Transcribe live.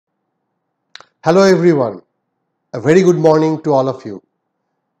Hello everyone, a very good morning to all of you.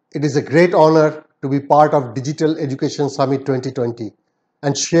 It is a great honor to be part of Digital Education Summit 2020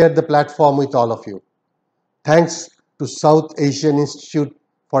 and share the platform with all of you. Thanks to South Asian Institute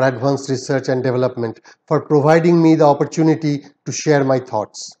for Advanced Research and Development for providing me the opportunity to share my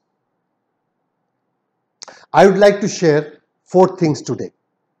thoughts. I would like to share 4 things today.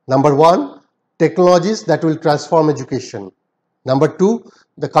 Number 1, technologies that will transform education. Number 2,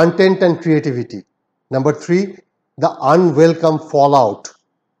 the content and creativity. Number 3, the unwelcome fallout.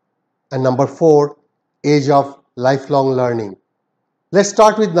 And number 4, age of lifelong learning. Let's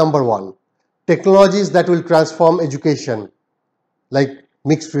start with number 1, technologies that will transform education, like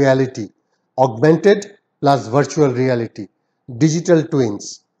mixed reality, augmented plus virtual reality, digital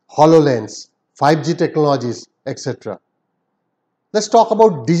twins, HoloLens, 5G technologies, etc. Let's talk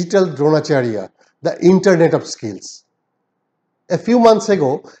about digital dronacharya, the Internet of Skills. A few months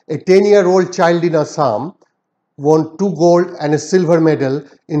ago, a 10-year-old child in Assam won 2 gold and a silver medal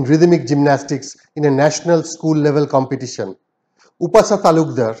in rhythmic gymnastics in a national school level competition. Upasa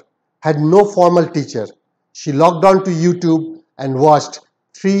Talukdar had no formal teacher. She logged on to YouTube and watched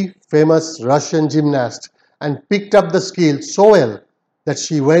 3 famous Russian gymnasts and picked up the skill so well that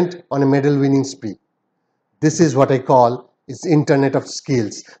she went on a medal winning spree. This is what I call its Internet of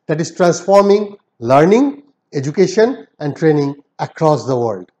Skills that is transforming learning, education and training across the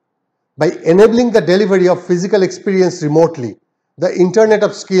world. By enabling the delivery of physical experience remotely, the Internet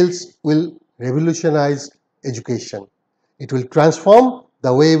of Skills will revolutionize education. It will transform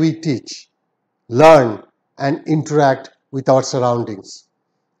the way we teach, learn, and interact with our surroundings.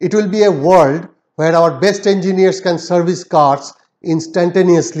 It will be a world where our best engineers can service cars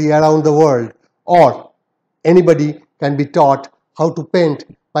instantaneously around the world, or anybody can be taught how to paint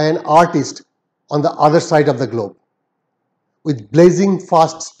by an artist on the other side of the globe. With blazing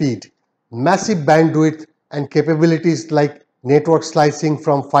fast speed, massive bandwidth and capabilities like network slicing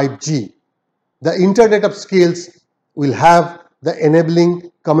from 5G, the Internet of Skills will have the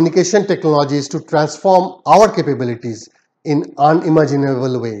enabling communication technologies to transform our capabilities in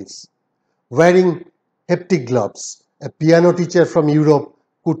unimaginable ways. Wearing haptic gloves, a piano teacher from Europe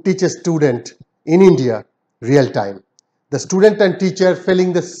could teach a student in India real time. The student and teacher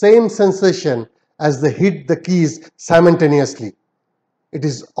feeling the same sensation as they hit the keys simultaneously. It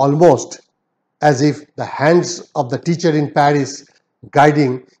is almost as if the hands of the teacher in Paris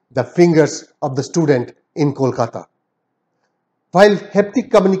guiding the fingers of the student in Kolkata. While haptic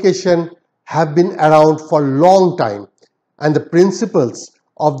communication have been around for a long time and the principles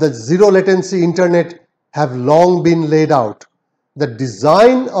of the zero latency internet have long been laid out, the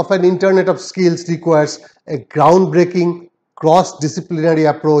design of an Internet of Skills requires a groundbreaking cross-disciplinary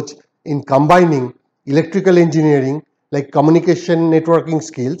approach in combining electrical engineering like communication networking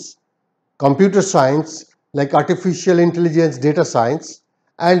skills, computer science like artificial intelligence data science,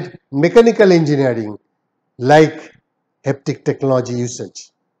 and mechanical engineering like haptic technology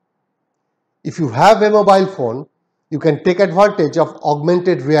usage. If you have a mobile phone, you can take advantage of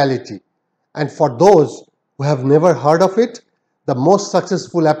augmented reality, and for those who have never heard of it, the most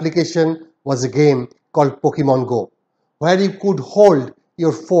successful application was a game called Pokemon Go, where you could hold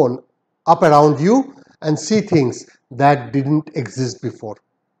your phone up around you and see things that didn't exist before.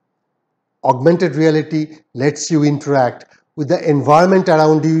 Augmented reality lets you interact with the environment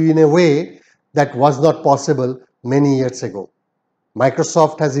around you in a way that was not possible many years ago.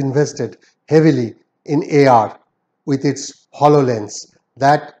 Microsoft has invested heavily in AR with its HoloLens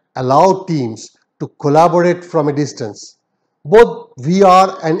that allow teams to collaborate from a distance. Both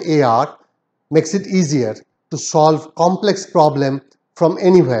VR and AR makes it easier to solve complex problems from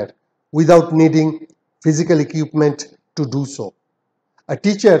anywhere without needing physical equipment to do so. A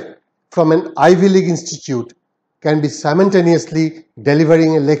teacher from an Ivy League institute can be simultaneously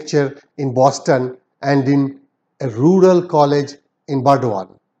delivering a lecture in Boston and in a rural college in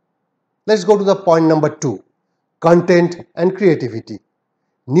Burdwan. Let's go to the point number 2, content and creativity.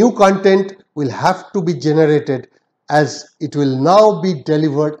 New content will have to be generated as it will now be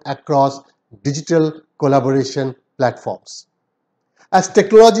delivered across digital collaboration platforms. As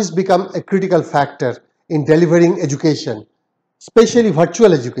technologies become a critical factor in delivering education, especially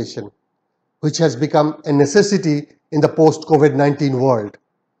virtual education, which has become a necessity in the post-COVID-19 world,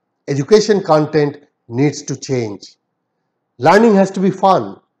 education content needs to change. Learning has to be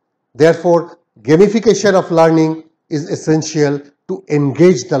fun. Therefore, gamification of learning is essential to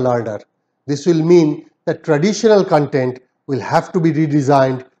engage the learner. This will mean that traditional content will have to be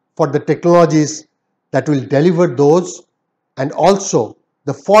redesigned for the technologies that will deliver those, and also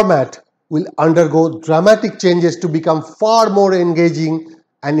the format will undergo dramatic changes to become far more engaging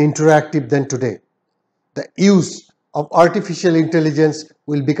and interactive than today. The use of artificial intelligence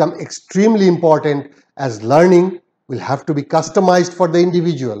will become extremely important as learning will have to be customized for the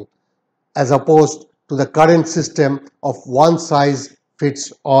individual as opposed to the current system of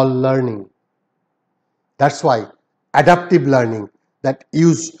one-size-fits-all learning. That's why adaptive learning that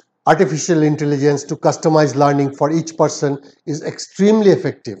use artificial intelligence to customize learning for each person is extremely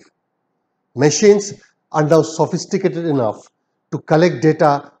effective. Machines are now sophisticated enough to collect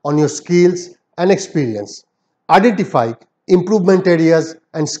data on your skills and experience, identify improvement areas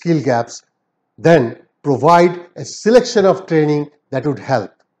and skill gaps, then provide a selection of training that would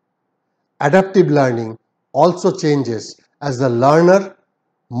help. Adaptive learning also changes as the learner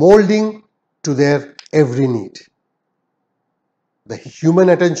molding to their every need. The human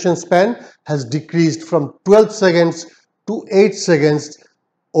attention span has decreased from 12 seconds to 8 seconds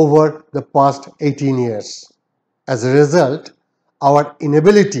over the past 18 years. As a result, our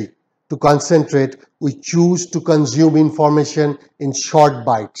inability to concentrate, we choose to consume information in short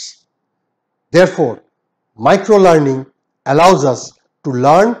bites. Therefore, micro-learning allows us to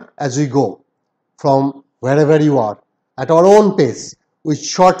learn as we go from wherever you are at our own pace with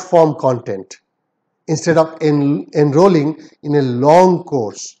short-form content instead of enrolling in a long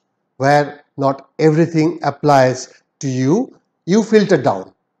course where not everything applies to you. You filter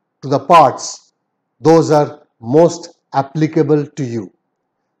down to the parts those are most applicable to you.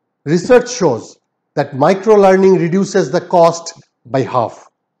 Research shows that micro-learning reduces the cost by half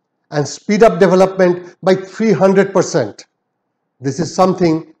and speed up development by 300%. This is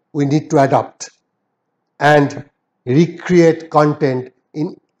something we need to adopt and recreate content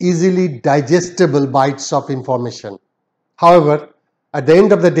in easily digestible bites of information. However, at the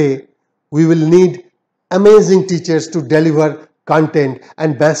end of the day, we will need amazing teachers to deliver content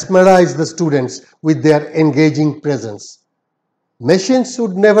and mesmerize the students with their engaging presence. Machines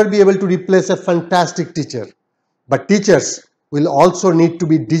would never be able to replace a fantastic teacher, but teachers will also need to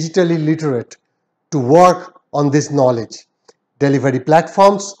be digitally literate to work on this knowledge, delivery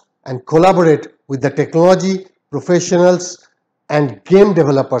platforms, and collaborate with the technology professionals and game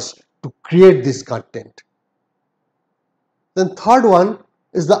developers to create this content. Then third one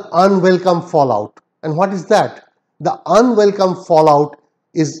is the unwelcome fallout. And what is that? The unwelcome fallout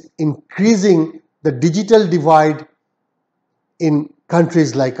is increasing the digital divide in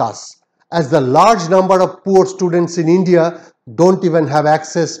countries like us, as the large number of poor students in India don't even have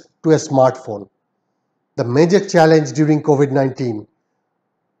access to a smartphone. The major challenge during COVID-19,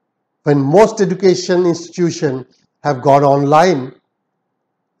 when most education institutions have gone online,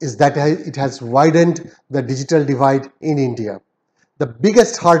 is that it has widened the digital divide in India. The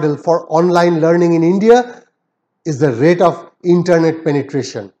biggest hurdle for online learning in India is the rate of internet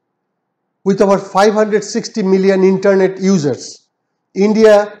penetration. With over 560 million internet users,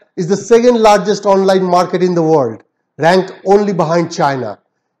 India is the second largest online market in the world, ranked only behind China.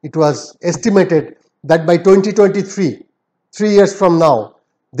 It was estimated that by 2023, 3 years from now,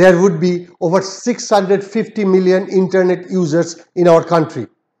 there would be over 650 million internet users in our country.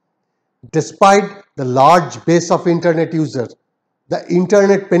 Despite the large base of internet users, the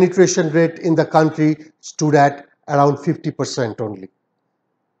internet penetration rate in the country stood at around 50% only.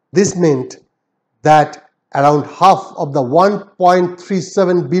 This meant that around half of the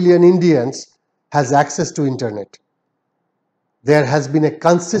 1.37 billion Indians has access to internet. There has been a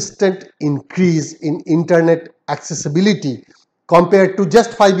consistent increase in internet accessibility compared to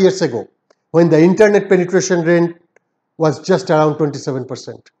just 5 years ago, when the internet penetration rate was just around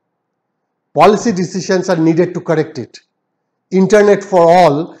 27%. Policy decisions are needed to correct it. Internet for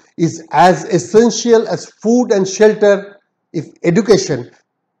all is as essential as food and shelter if education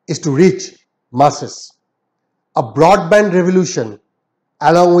is to reach masses. A broadband revolution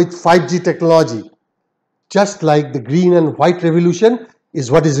along with 5G technology, just like the green and white revolution, is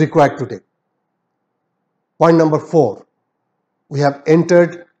what is required today. Point number 4, we have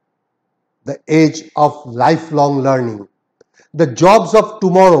entered the age of lifelong learning. The jobs of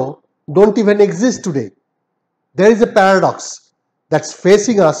tomorrow don't even exist today. There is a paradox that's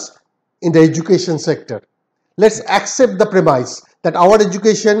facing us in the education sector. Let's accept the premise that our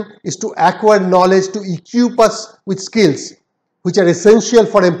education is to acquire knowledge to equip us with skills which are essential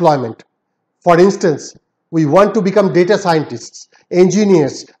for employment. For instance, we want to become data scientists,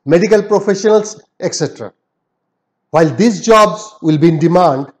 engineers, medical professionals, etc. While these jobs will be in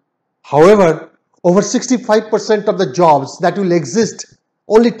demand, however, over 65% of the jobs that will exist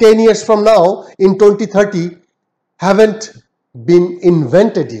only 10 years from now in 2030 haven't been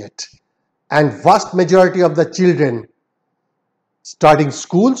invented yet, and vast majority of the children starting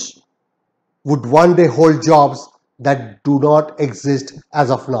schools would one day hold jobs that do not exist as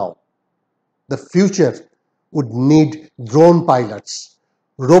of now. The future would need drone pilots,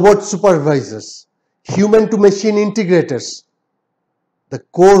 robot supervisors, human-to-machine integrators. The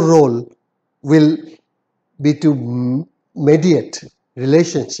core role will be to mediate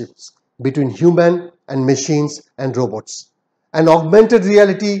relationships between human and machines and robots. An augmented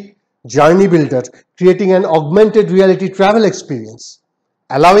reality journey builder, creating an augmented reality travel experience,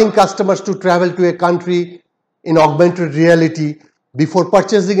 allowing customers to travel to a country in augmented reality before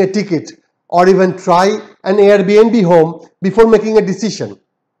purchasing a ticket, or even try an Airbnb home before making a decision,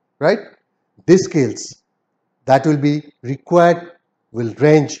 right? These skills that will be required will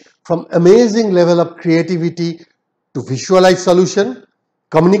range from amazing level of creativity to visualize solution,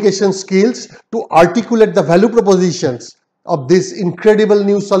 communication skills to articulate the value propositions of this incredible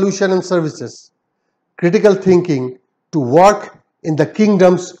new solution and services, critical thinking to work in the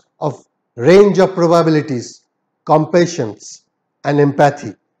kingdoms of range of probabilities, compassion and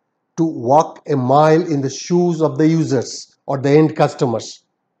empathy, to walk a mile in the shoes of the users or the end customers,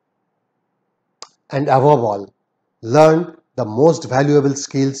 and above all, learn the most valuable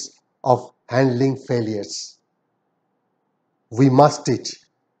skills of handling failures. We must teach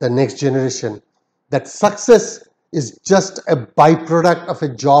the next generation that success is just a byproduct of a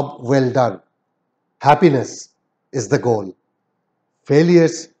job well done. Happiness is the goal.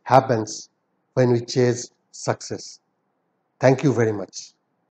 Failures happens when we chase success. Thank you very much.